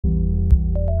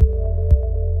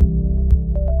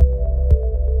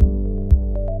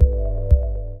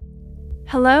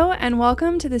Hello and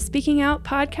welcome to the Speaking Out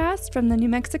podcast from the New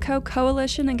Mexico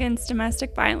Coalition Against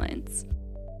Domestic Violence.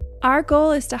 Our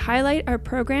goal is to highlight our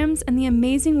programs and the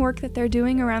amazing work that they're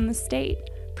doing around the state,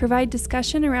 provide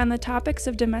discussion around the topics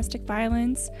of domestic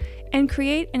violence, and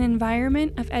create an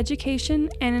environment of education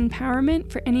and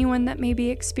empowerment for anyone that may be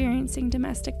experiencing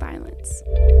domestic violence.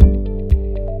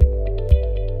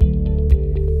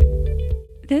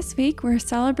 This week, we're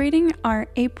celebrating our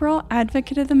April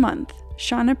Advocate of the Month,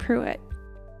 Shawn Pruett.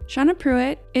 Shawn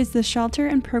Pruett is the Shelter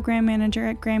and Program Manager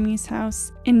at Grammy's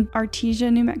House in Artesia,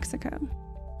 New Mexico.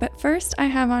 But first, I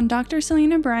have on Dr.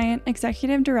 Selena Bryant,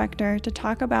 Executive Director, to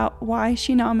talk about why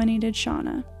she nominated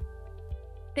Shawn.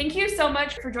 Thank you so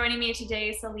much for joining me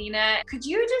today, Selena. Could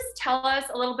you just tell us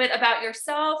a little bit about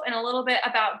yourself and a little bit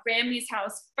about Grammy's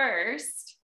House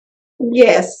first?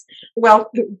 Yes. Well,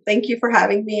 thank you for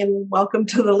having me and welcome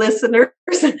to the listeners.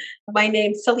 My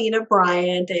name's Selena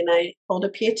Bryant and I hold a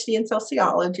PhD in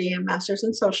sociology and master's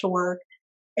in social work.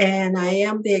 And I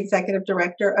am the executive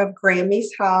director of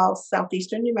Grammy's House,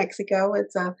 Southeastern New Mexico.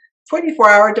 It's a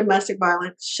 24-hour domestic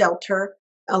violence shelter,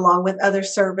 along with other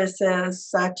services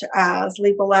such as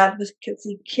legal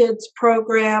advocacy, kids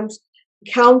programs,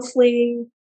 counseling,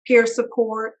 peer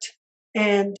support,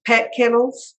 and pet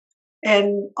kennels,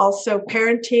 and also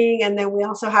parenting. And then we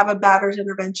also have a batter's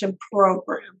intervention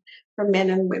program for men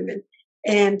and women.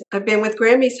 And I've been with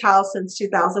Grammy's House since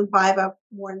 2005. I've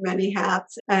worn many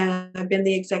hats, and I've been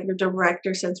the executive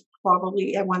director since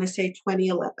probably, I want to say,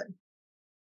 2011.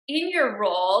 In your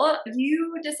role,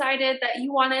 you decided that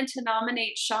you wanted to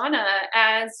nominate Shawn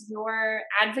as your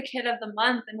Advocate of the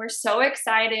Month, and we're so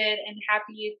excited and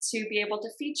happy to be able to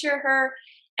feature her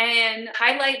and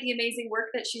highlight the amazing work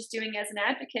that she's doing as an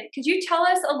advocate. Could you tell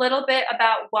us a little bit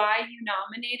about why you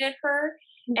nominated her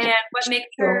and what makes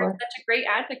her such a great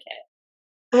advocate?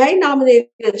 I nominated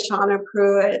Shawn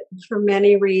Pruett for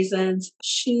many reasons.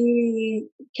 She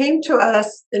came to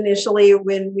us initially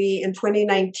in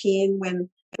 2019, when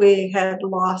we had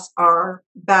lost our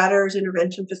batter's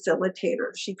intervention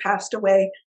facilitator. She passed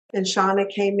away, and Shawn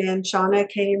came in. Shawn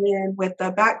came in with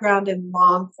a background in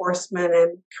law enforcement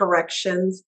and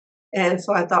corrections. And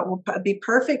so I thought, well, it'd be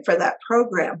perfect for that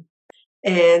program.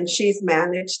 And she's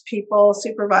managed people,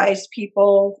 supervised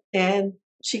people, and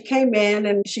she came in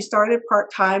and she started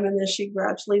part-time, and then she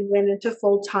gradually went into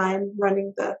full-time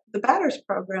running the batters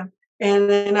program. And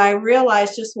then I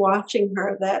realized, just watching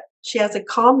her, that she has a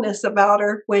calmness about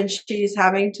her when she's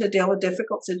having to deal with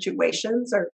difficult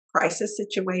situations or crisis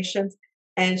situations.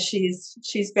 And she's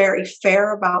very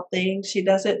fair about things. She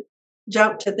doesn't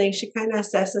jump to things. She kind of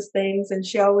assesses things, and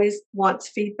she always wants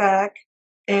feedback.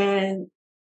 And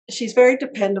she's very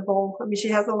dependable. I mean, she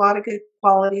has a lot of good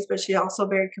qualities, but she's also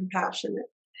very compassionate.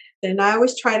 And I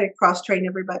always try to cross-train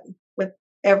everybody with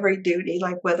every duty,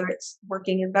 like whether it's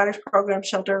working in batters program,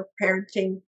 shelter,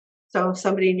 parenting. So if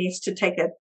somebody needs to take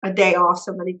a day off,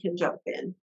 somebody can jump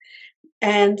in.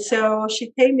 And so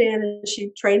she came in and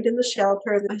she trained in the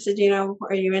shelter. And I said,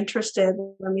 are you interested?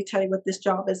 Let me tell you what this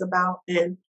job is about.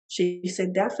 And she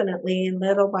said, definitely. And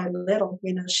little by little,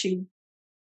 she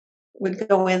would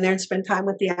go in there and spend time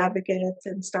with the advocates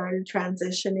and started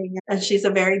transitioning. And she's a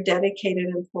very dedicated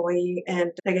employee.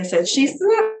 And like I said, she's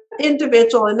an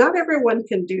individual, and not everyone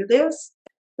can do this,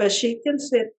 but she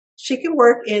can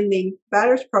work in the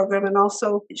batters program, and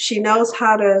also she knows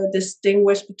how to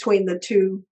distinguish between the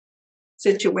two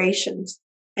situations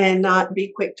and not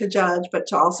be quick to judge, but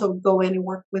to also go in and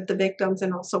work with the victims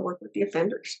and also work with the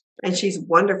offenders. And she's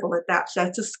wonderful at that. So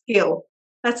that's a skill.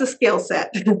 That's a skill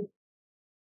set.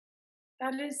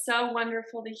 That is so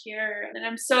wonderful to hear. And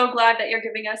I'm so glad that you're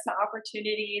giving us the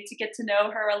opportunity to get to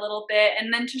know her a little bit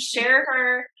and then to share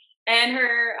her and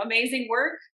her amazing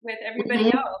work with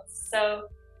everybody else. So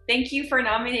thank you for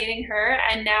nominating her.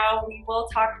 And now we will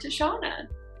talk to Shawn.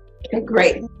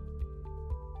 Great.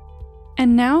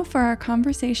 And now for our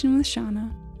conversation with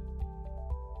Shawn.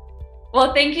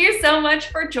 Well, thank you so much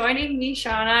for joining me,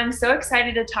 Shawn. I'm so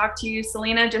excited to talk to you.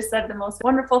 Selena just said the most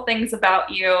wonderful things about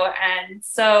you. And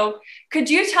so could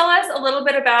you tell us a little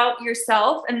bit about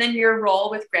yourself and then your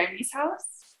role with Grammy's House?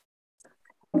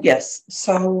 Yes.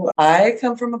 So I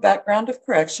come from a background of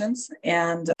corrections,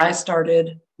 and I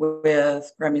started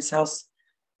with Grammy's House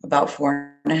about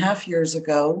 4.5 years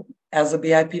ago as a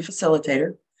BIP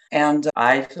facilitator. And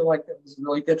I feel like that was a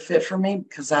really good fit for me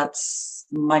because that's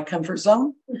my comfort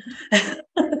zone.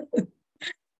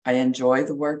 I enjoy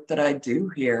the work that I do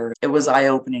here. It was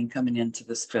eye-opening coming into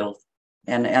this field,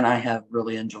 and I have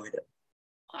really enjoyed it.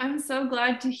 I'm so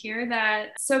glad to hear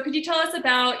that. So could you tell us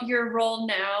about your role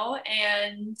now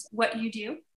and what you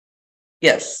do?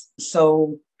 Yes.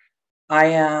 So I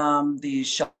am the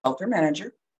shelter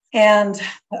manager. And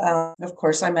of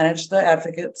course, I manage the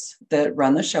advocates that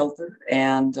run the shelter,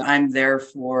 and I'm there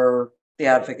for the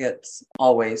advocates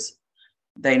always.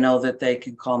 They know that they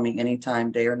can call me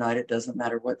anytime, day or night. It doesn't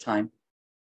matter what time.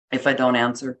 If I don't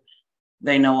answer,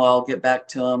 they know I'll get back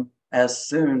to them as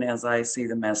soon as I see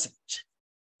the message.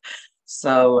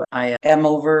 So I am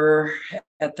over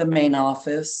at the main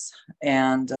office,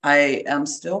 and I am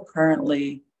still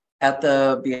currently at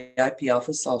the VIP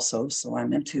office also. So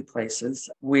I'm in two places.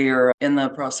 We're in the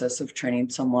process of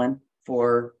training someone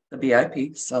for the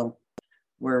VIP. So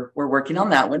we're working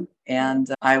on that one. And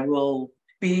I will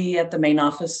be at the main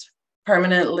office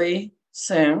permanently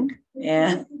soon.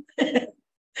 And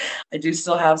I do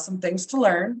still have some things to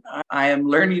learn. I am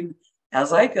learning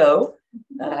as I go.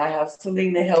 I have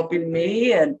Selena helping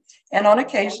me, and on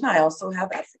occasion I also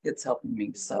have advocates helping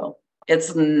me. So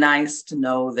it's nice to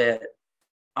know that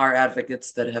our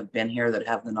advocates that have been here, that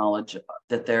have the knowledge,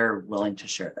 that they're willing to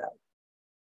share that.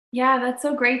 Yeah, that's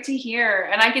so great to hear.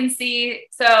 And I can see,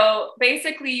 so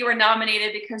basically you were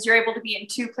nominated because you're able to be in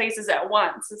two places at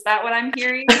once. Is that what I'm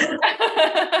hearing?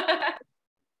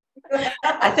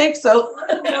 I think so.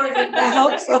 I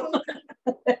hope so.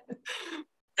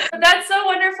 But that's so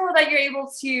wonderful that you're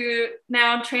able to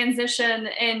now transition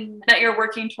and that you're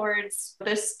working towards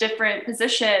this different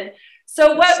position.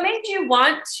 So what made you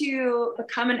want to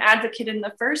become an advocate in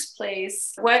the first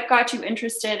place? What got you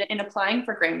interested in applying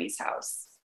for Grammy's House?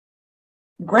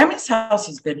 Grammy's House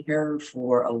has been here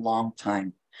for a long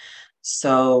time.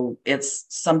 So it's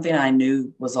something I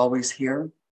knew was always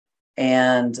here.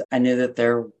 And I knew that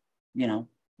there,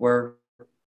 were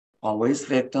always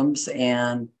victims.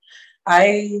 And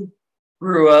I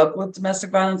grew up with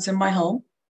domestic violence in my home.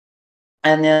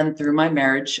 And then through my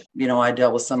marriage, I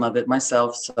dealt with some of it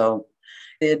myself. So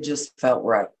it just felt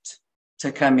right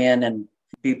to come in and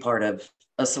be part of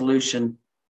a solution.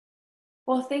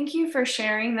 Well, thank you for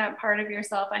sharing that part of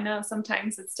yourself. I know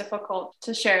sometimes it's difficult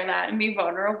to share that and be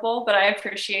vulnerable, but I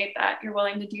appreciate that you're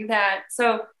willing to do that.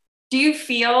 So do you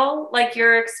feel like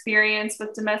your experience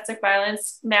with domestic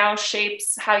violence now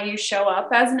shapes how you show up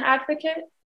as an advocate?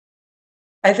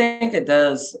 I think it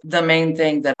does. The main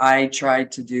thing that I try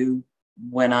to do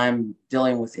when I'm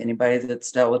dealing with anybody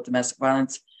that's dealt with domestic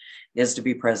violence is to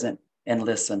be present and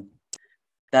listen.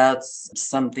 That's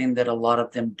something that a lot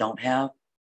of them don't have.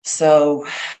 So,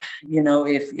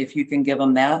 if you can give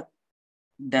them that,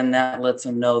 then that lets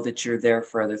them know that you're there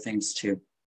for other things too.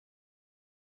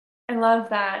 I love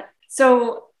that.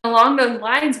 So along those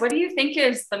lines, what do you think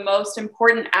is the most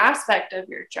important aspect of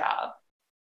your job?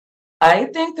 I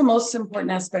think the most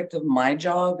important aspect of my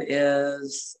job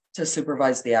is to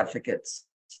supervise the advocates,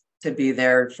 to be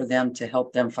there for them, to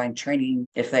help them find training.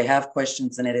 If they have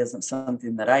questions and it isn't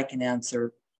something that I can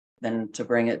answer, then to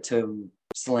bring it to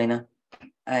Selena.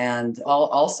 And I'll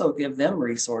also give them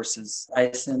resources.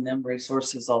 I send them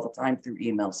resources all the time through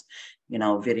emails,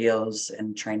 videos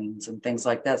and trainings and things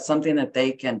like that, something that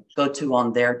they can go to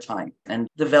on their time and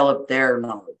develop their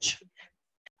knowledge.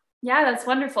 Yeah, that's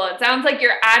wonderful. It sounds like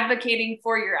you're advocating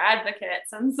for your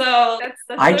advocates. And so that's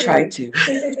I try to.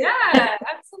 Yeah,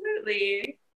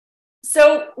 absolutely.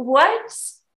 So what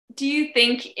do you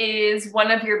think is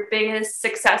one of your biggest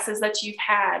successes that you've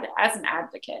had as an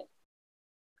advocate?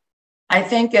 I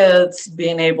think it's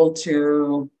being able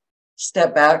to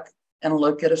step back and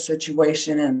look at a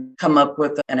situation and come up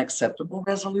with an acceptable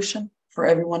resolution for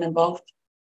everyone involved.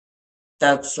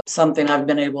 That's something I've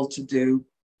been able to do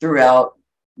throughout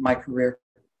my career.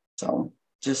 So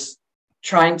just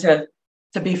trying to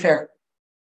be fair.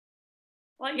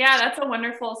 Well, yeah, that's a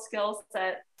wonderful skill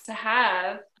set to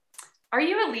have. Are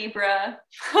you a Libra?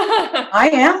 I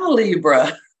am a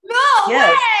Libra. No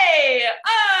yes. way!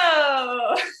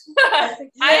 Oh, yes.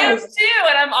 I am too,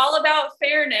 and I'm all about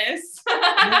fairness.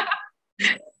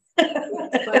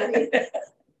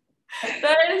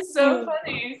 That is so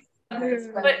funny.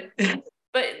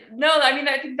 But no, I mean,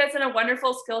 I think that's a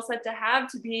wonderful skill set to have,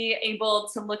 to be able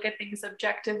to look at things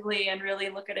objectively and really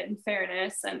look at it in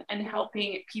fairness and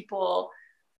helping people.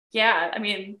 Yeah, I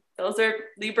mean, those are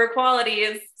Libra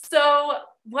qualities. So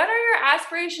what are your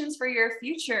aspirations for your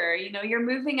future? You're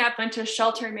moving up into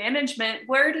shelter management.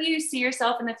 Where do you see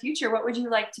yourself in the future? What would you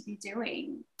like to be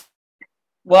doing?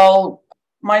 Well,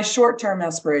 my short-term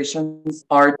aspirations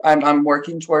are I'm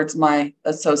working towards my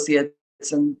associates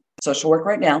in social work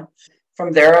right now.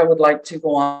 From there, I would like to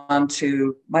go on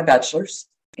to my bachelor's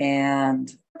and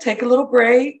take a little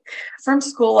break from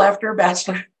school after a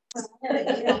bachelor.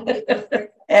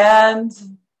 And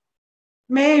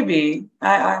maybe,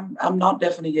 I'm not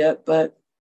definite yet, but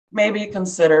maybe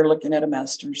consider looking at a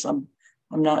master's. I'm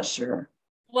not sure.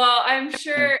 Well, I'm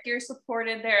sure you're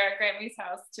supported there at Grammy's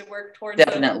house to work towards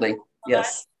Definitely.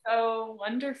 Yes. That's so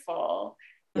wonderful.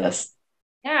 Yes.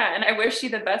 Yeah, and I wish you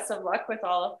the best of luck with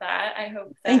all of that. I hope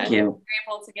that Thank you. you're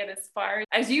able to get as far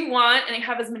as you want and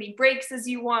have as many breaks as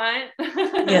you want.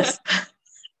 Yes.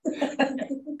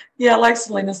 Yeah, like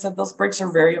Selena said, those breaks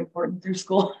are very important through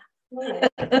school.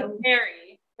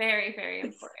 Very, very, very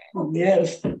important.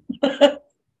 Yes.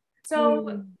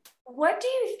 So, what do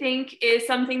you think is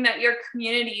something that your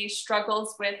community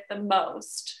struggles with the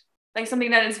most? Like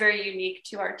something that is very unique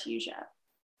to Artesia?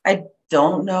 I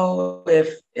don't know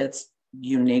if it's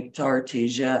unique to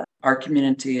Artesia. Our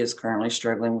community is currently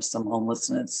struggling with some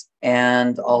homelessness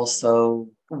and also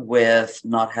with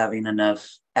not having enough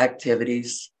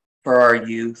activities for our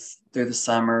youth through the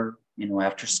summer,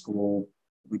 after school.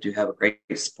 We do have a great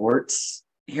sports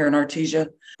here in Artesia,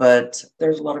 but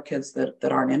there's a lot of kids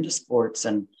that aren't into sports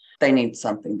and they need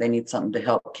something. They need something to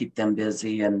help keep them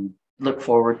busy and look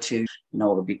forward to. It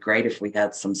would be great if we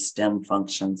had some STEM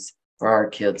functions for our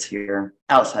kids here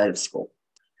outside of school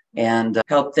and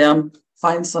help them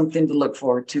find something to look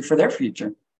forward to for their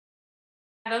future.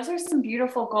 Those are some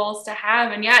beautiful goals to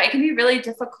have. And yeah, it can be really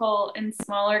difficult in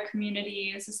smaller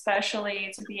communities,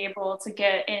 especially to be able to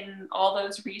get in all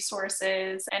those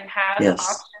resources and have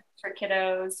options for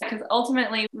kiddos. Because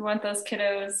ultimately, we want those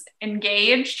kiddos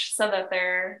engaged so that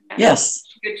they're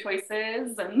good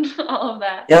choices and all of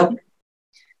that. Yep.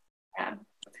 Yeah.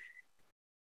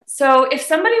 So if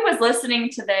somebody was listening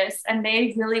to this and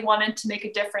they really wanted to make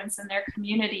a difference in their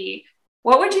community,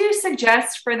 what would you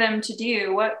suggest for them to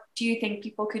do? What do you think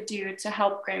people could do to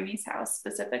help Grammy's house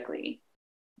specifically?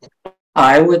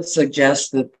 I would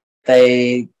suggest that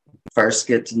they first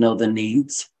get to know the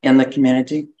needs in the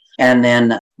community and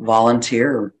then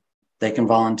volunteer. They can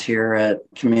volunteer at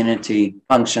community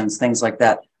functions, things like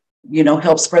that.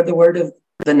 Help spread the word of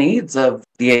the needs of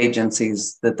the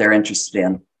agencies that they're interested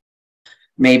in.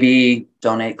 Maybe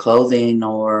donate clothing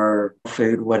or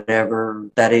food, whatever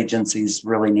that agency's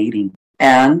really needing.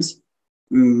 And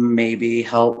maybe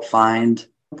help find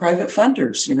private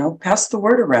funders, pass the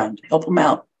word around, help them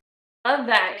out. Love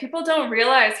that. People don't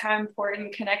realize how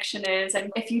important connection is.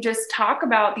 And if you just talk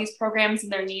about these programs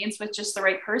and their needs with just the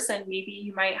right person, maybe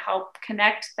you might help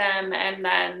connect them and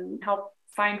then help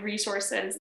find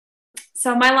resources.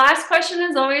 So my last question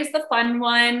is always the fun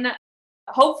one.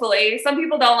 Hopefully, some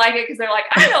people don't like it because they're like,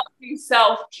 I don't do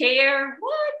self-care.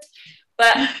 What?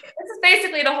 But this is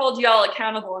basically to hold you all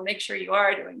accountable and make sure you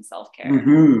are doing self-care.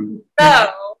 Mm-hmm.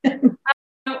 So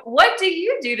what do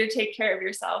you do to take care of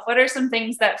yourself? What are some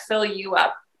things that fill you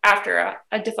up after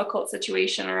a difficult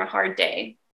situation or a hard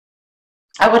day?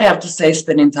 I would have to say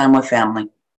spending time with family.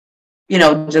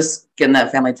 Just getting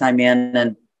that family time in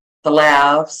and the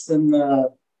laughs and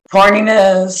the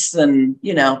corniness and,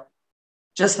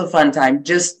 just the fun time.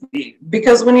 Just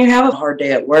because when you have a hard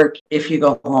day at work, if you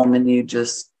go home and you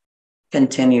just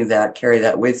carry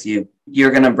that with you,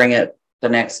 you're going to bring it the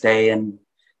next day and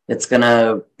it's going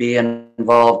to be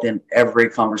involved in every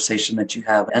conversation that you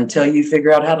have until you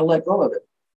figure out how to let go of it.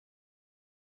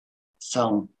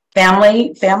 So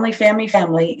family,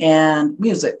 and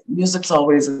music. Music's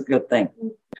always a good thing.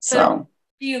 So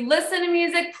do you listen to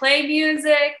music, play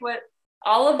music,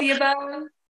 all of the above?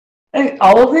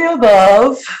 All of the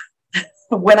above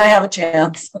when I have a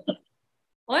chance.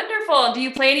 Wonderful. Do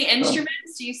you play any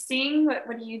instruments? Do you sing?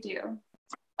 What do you do?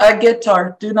 A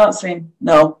guitar. Do not sing.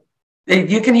 No.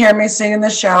 You can hear me sing in the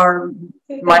shower.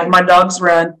 My dogs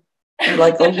run. They're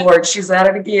like, oh, Lord, she's at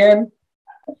it again.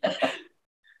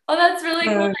 Oh, that's really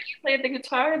cool that you played the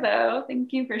guitar, though.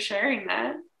 Thank you for sharing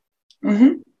that.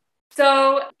 Mm-hmm.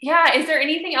 So, yeah, is there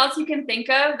anything else you can think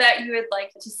of that you would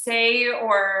like to say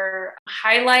or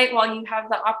highlight while you have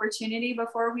the opportunity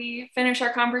before we finish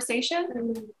our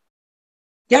conversation?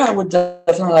 Yeah, I would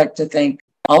definitely like to thank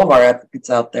all of our advocates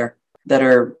out there that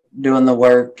are doing the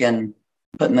work and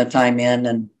putting the time in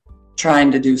and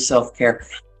trying to do self-care.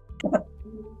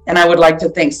 And I would like to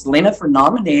thank Selena for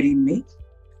nominating me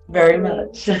very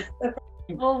much.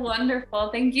 Oh, wonderful.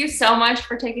 Thank you so much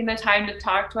for taking the time to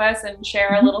talk to us and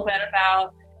share a little bit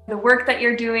about the work that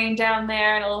you're doing down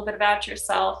there and a little bit about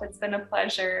yourself. It's been a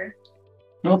pleasure.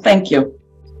 Well, thank you.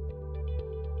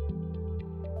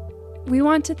 We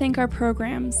want to thank our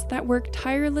programs that work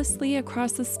tirelessly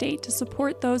across the state to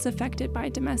support those affected by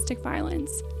domestic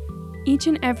violence. Each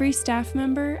and every staff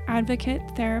member, advocate,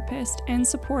 therapist, and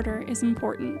supporter is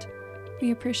important.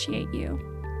 We appreciate you.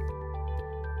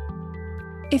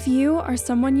 If you or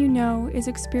someone you know is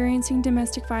experiencing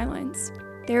domestic violence,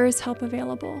 there is help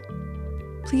available.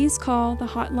 Please call the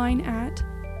hotline at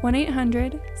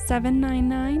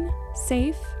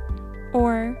 1-800-799-SAFE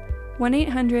or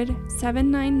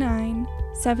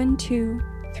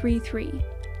 1-800-799-7233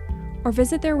 or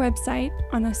visit their website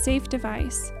on a safe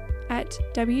device at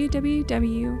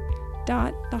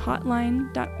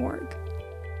www.thehotline.org.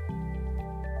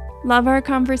 Love our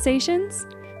conversations?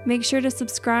 Make sure to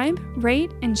subscribe,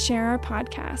 rate, and share our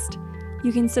podcast.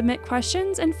 You can submit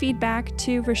questions and feedback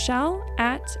to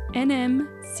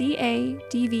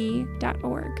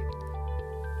Rochelle@nmcadv.org.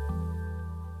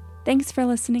 Thanks for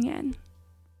listening in.